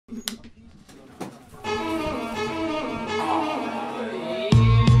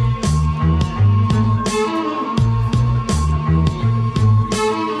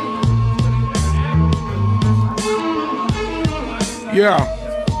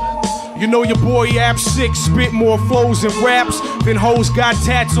Yeah. You know your boy App 6 spit more flows and raps than hoes got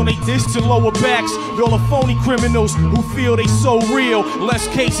tats on they distant lower backs. Y'all are phony criminals who feel they so real. Less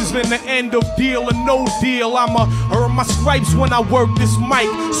cases than the end of deal or no deal. I'ma earn my stripes when I work this mic,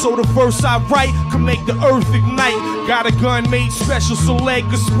 so the verse I write can make the earth ignite. Got a gun made special so leg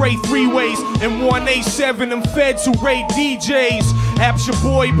can spray 3 ways and 187 them feds who raid DJs. App's your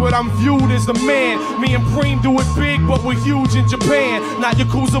boy but I'm viewed as the man. Me and Preem do it big but we're huge in Japan. Not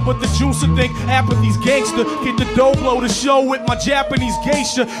Yakuza but the juicer think Apathy's gangster. Get the dough blow the show with my Japanese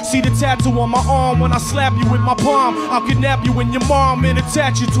geisha. See the tattoo on my arm when I slap you with my palm. I'll kidnap you and your mom and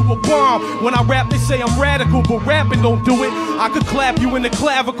attach you to a bomb. When I rap they say I'm radical but rapping don't do it. I could clap you in the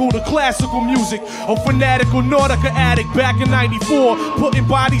clavicle to classical music. A fanatical Nautica addict back in 94. Putting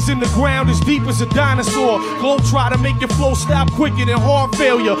bodies in the ground as deep as a dinosaur. Glow try to make your flow stop quicker than heart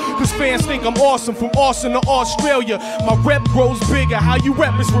failure. Cause fans think I'm awesome from Austin to Australia. My rep grows bigger, how you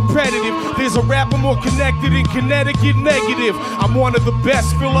rap is repetitive. There's a rapper more connected in Connecticut negative. I'm one of the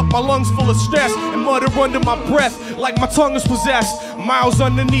best, fill up my lungs full of stress and mutter under my breath like my tongue is possessed. Miles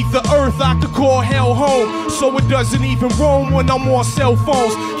underneath the earth I could call hell home, so it doesn't even roam when I'm on cell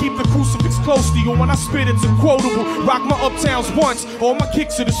phones. Keep the crucifix close to you when I spit it's a quotable. Rock my uptowns once, all my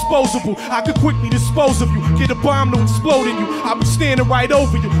kicks are disposable. I could quickly dispose of you, get a bomb to explode in you. I'll be standing right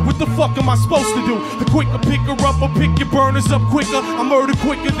over you, what the fuck am I supposed to do? The quicker pick her up or pick your burners up quicker. I murder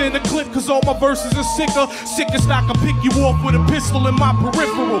quicker than a clip cause all my verses are sicker. Sickest I can pick you off with a pistol in my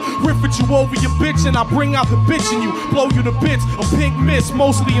peripheral. Riff at you over your bitch and I bring out the bitch in you. Blow you to bits, a pink mist,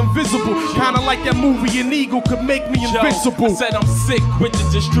 mostly invisible. Kinda like that movie An Eagle could make me invincible. I said I'm sick with the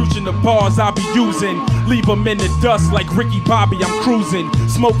destruction of bars I be using. Leave them in the dust like Ricky Bobby, I'm cruising.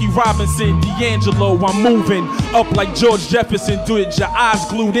 Smokey Robinson, D'Angelo, I'm moving. Up like George Jefferson, do it, your eyes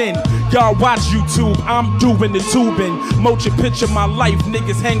glued in. Y'all watch YouTube, I'm doing the tubing. Motion picture my life,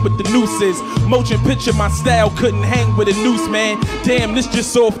 niggas hang with the nooses. Motion picture my style, couldn't hang with a noose, man. Damn, this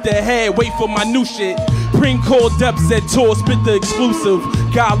just off the head, wait for my new shit. Preem called up, said tour, spit the exclusive.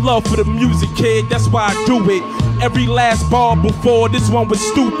 Got love for the music, kid, that's why I do it. Every last bar before this one was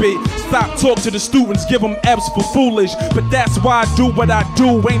stupid. Stop talk to the students, give them F's for foolish. But that's why I do what I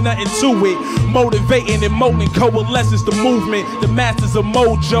do, ain't nothing to it. Motivating and molding coalesces the movement. The masters of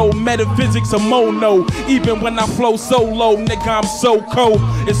mojo, metaphysics of mono. Even when I flow solo, nigga, I'm so cold.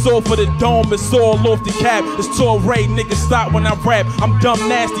 It's all for the dome, it's all off the cap. It's Torae, nigga, stop when I rap. I'm dumb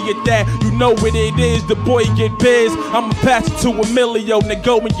nasty at that, you know what it is. The boy get biz, I'ma pass it to Emilio, nigga,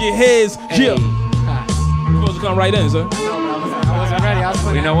 go and get his. Yeah. You're supposed to come right in, sir. I wasn't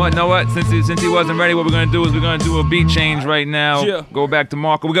ready. You know what? Since he wasn't ready, what we're gonna do is we're gonna do a beat change right now. Yeah. Go back to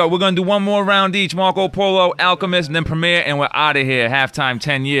Marco. We're gonna do one more round each. Marco Polo, Alchemist, and then Premier, and we're out of here. Halftime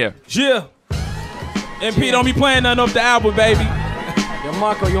 10 year. Yeah. MP don't be playing nothing off the album, baby. Yo,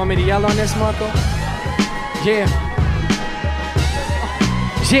 Marco, you want me to yell on this, Marco? Yeah.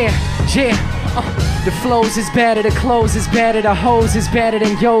 Yeah. The flows is better, the clothes is better, the hoes is better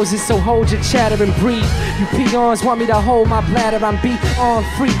than yours. So hold your chatter and breathe. You peons want me to hold my bladder. I'm beat on,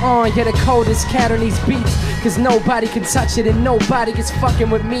 free on. Yeah, the coldest cat on these beats. Cause nobody can touch it and nobody is fucking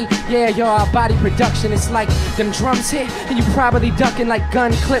with me. Yeah, yo, our body production is like them drums hit and you probably ducking like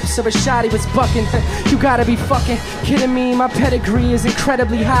gun clips or a shotty was bucking. You gotta be fucking kidding me. My pedigree is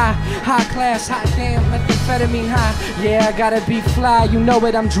incredibly high. High class, hot damn, methamphetamine high. Yeah, I gotta be fly. You know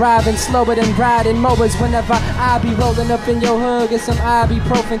it, I'm driving slower than riding mowers. Whenever I be rolling up in your hood, get some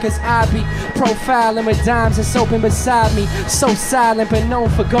ibuprofen. Cause I be profiling with dimes and soaping beside me. So silent but known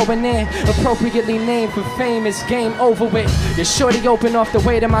for going in. Appropriately named for fame. Is game over with. Your shorty open off the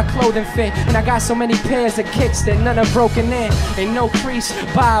way that my clothing fit. And I got so many pairs of kicks that none are broken in. Ain't no crease,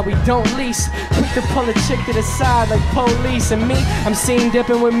 bye, we don't lease. Quick to pull a chick to the side like police. And me, I'm seen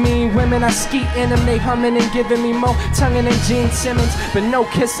dipping with mean women. I skeet in them, they humming and giving me more tonguing than Gene Simmons. But no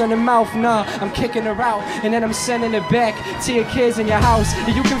kiss on the mouth, nah, I'm kicking her out. And then I'm sending it back to your kids in your house.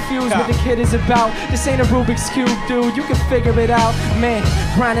 Are you confused what the kid is about? This ain't a Rubik's Cube, dude, you can figure it out. Man,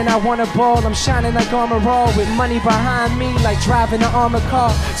 grinding, I want a ball, I'm shining like armor raw. With money behind me like driving an armored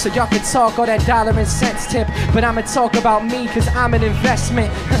car. So y'all can talk all that dollar and cents tip, but I'ma talk about me cause I'm an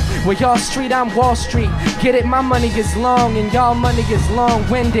investment. Where y'all street, I'm Wall Street. Get it, my money is long and y'all money is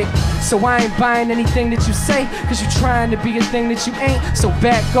long-winded. So I ain't buying anything that you say cause you trying to be a thing that you ain't. So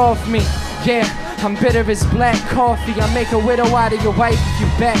back off me. Yeah, I'm bitter as black coffee. I make a widow out of your wife if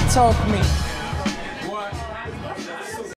you back talk me.